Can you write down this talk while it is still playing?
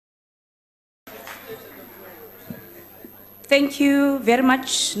Thank you very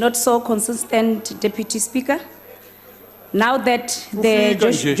much, not so consistent Deputy Speaker. Now that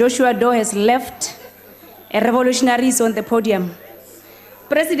Joshua Doe has left, a revolutionary is on the podium.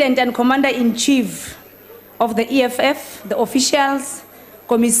 President and Commander-in-Chief of the EFF, the officials,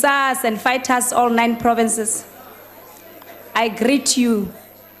 commissars and fighters, all 9 provinces, I greet you.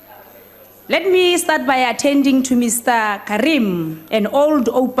 Let me start by attending to Mr. Carrim, an old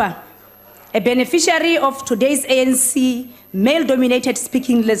OPA, a beneficiary of today's ANC male-dominated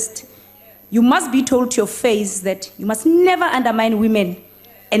speaking list. You must be told to your face that you must never undermine women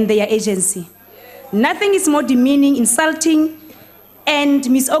and their agency. Nothing is more demeaning, insulting, and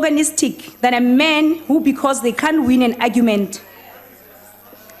misogynistic than a man who, because they can't win an argument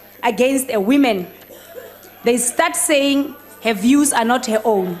against a woman, they start saying her views are not her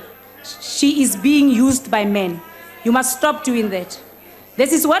own. She is being used by men. You must stop doing that.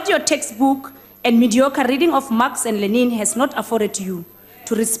 This is what your textbook and mediocre reading of Marx and Lenin has not afforded you,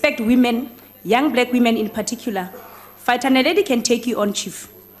 to respect women, young black women in particular. Fighter Naledi can take you on,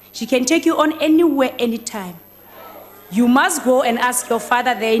 Chief. She can take you on anywhere, anytime. You must go and ask your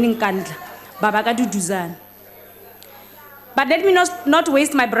father there in Nkandla, Babagadu Duzan. But let me not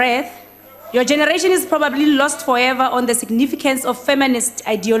waste my breath. Your generation is probably lost forever on the significance of feminist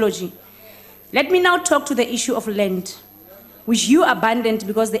ideology. Let me now talk to the issue of land, which you abandoned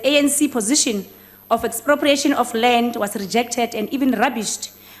because the ANC position of expropriation of land was rejected and even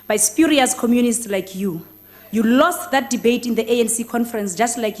rubbished by spurious communists like you. You lost that debate in the ANC conference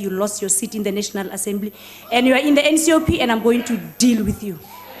just like you lost your seat in the National Assembly. And you are in the NCOP and I'm going to deal with you.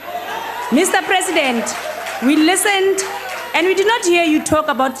 Mr. President, we listened and we did not hear you talk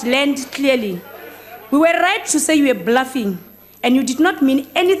about land clearly. We were right to say you were bluffing and you did not mean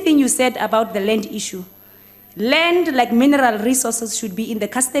anything you said about the land issue. Land, like mineral resources, should be in the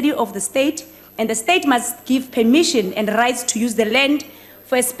custody of the state, and the state must give permission and rights to use the land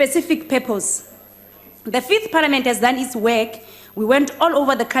for a specific purpose. The 5th Parliament has done its work. We went all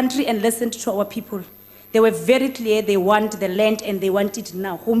over the country and listened to our people. They were very clear, they want the land and they want it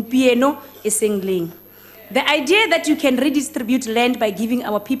now. Humpieno is singling. The idea that you can redistribute land by giving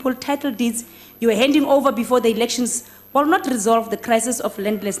our people title deeds you were handing over before the elections will not resolve the crisis of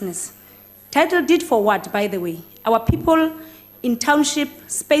landlessness. Title deed for what, by the way? Our people in township,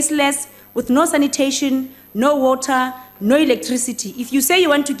 spaceless, with no sanitation, no water, no electricity. If you say you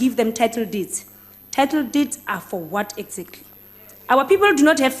want to give them title deeds are for what exactly? Our people do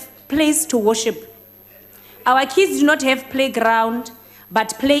not have place to worship. Our kids do not have playground,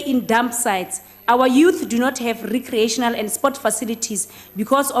 but play in dump sites. Our youth do not have recreational and sport facilities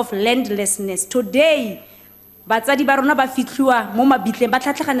because of landlessness. Today, batsadi ba rona ba fitlhiwa mo mabitleng ba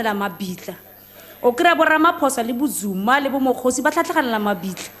tlhatlhaganela mabitla. O kry-a bo Ramaphosa le bo Zuma le bo Mokgosi ba tlhatlhaganela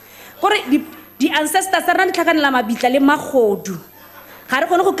mabitla. Gore di ancestors tsa rona di tlhaganela mabitla le magodu. Ga re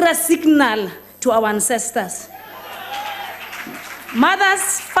kgone go kry-a signal to our ancestors.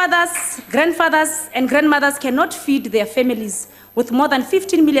 Mothers, fathers, grandfathers, and grandmothers cannot feed their families, with more than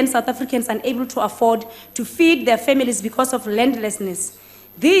 15 million South Africans unable to afford to feed their families because of landlessness.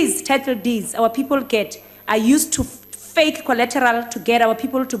 These title deeds our people get are used to fake collateral to get our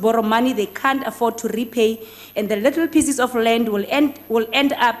people to borrow money they can't afford to repay, and the little pieces of land will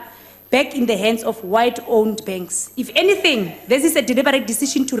end up back in the hands of white-owned banks. If anything, this is a deliberate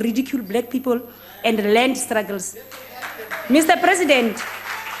decision to ridicule black people and land struggles. Mr. President,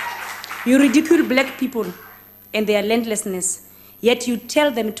 you ridicule black people and their landlessness, yet you tell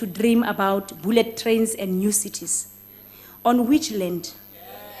them to dream about bullet trains and new cities. On which land?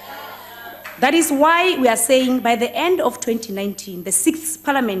 That is why we are saying by the end of 2019, the 6th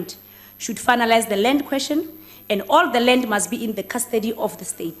Parliament should finalize the land question and all the land must be in the custody of the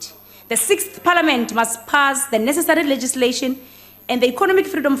state. The 6th Parliament must pass the necessary legislation and the Economic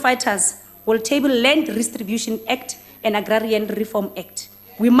Freedom Fighters will table Land Redistribution Act and Agrarian Reform Act.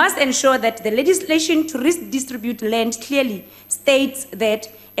 We must ensure that the legislation to redistribute land clearly states that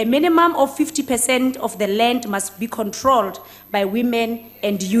a minimum of 50% of the land must be controlled by women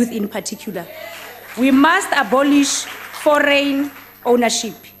and youth in particular. We must abolish foreign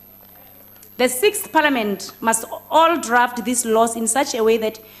ownership. The 6th Parliament must all draft these laws in such a way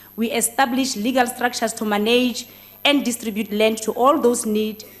that we establish legal structures to manage and distribute land to all those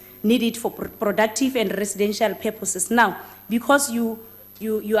needed for productive and residential purposes. Now, because you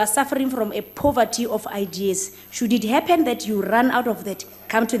are suffering from a poverty of ideas, should it happen that you run out of that,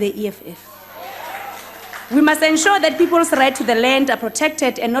 come to the EFF. We must ensure that people's right to the land are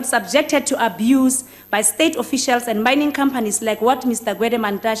protected and not subjected to abuse by state officials and mining companies like what Mr. Gwede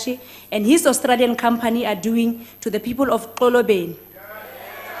Mantashe and his Australian company are doing to the people of Kolobane.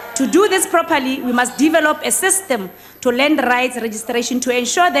 To do this properly, we must develop a system to land rights registration to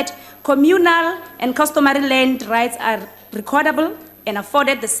ensure that communal and customary land rights are recordable and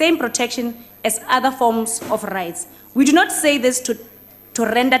afforded the same protection as other forms of rights. We do not say this to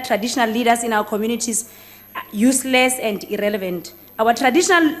render traditional leaders in our communities useless and irrelevant. Our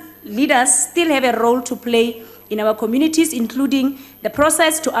traditional leaders still have a role to play in our communities, including the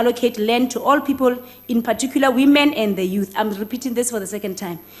process to allocate land to all people, in particular women and the youth. I'm repeating this for the second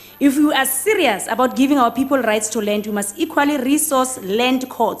time. If we are serious about giving our people rights to land, we must equally resource land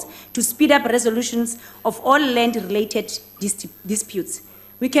courts to speed up resolutions of all land-related disputes.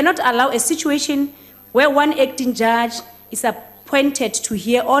 We cannot allow a situation where one acting judge is appointed to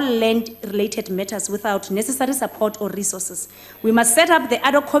hear all land-related matters without necessary support or resources. We must set up the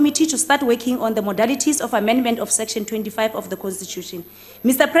ad hoc committee to start working on the modalities of amendment of Section 25 of the Constitution.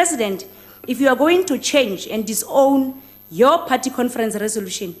 Mr. President, if you are going to change and disown your party conference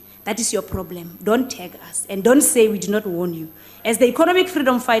resolution, that is your problem. Don't tag us and don't say we do not warn you. As the economic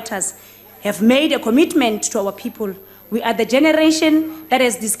freedom fighters have made a commitment to our people, we are the generation that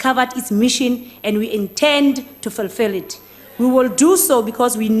has discovered its mission and we intend to fulfill it. We will do so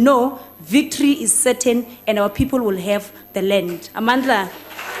because we know victory is certain and our people will have the land. Amandla,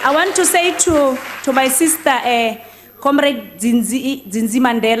 I want to say to my sister, Comrade Zinzi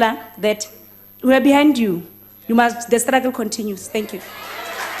Mandela, that we are behind you. The struggle continues. Thank you.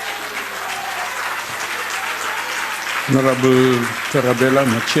 Honorable Tarabella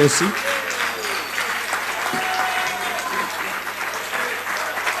Machesi.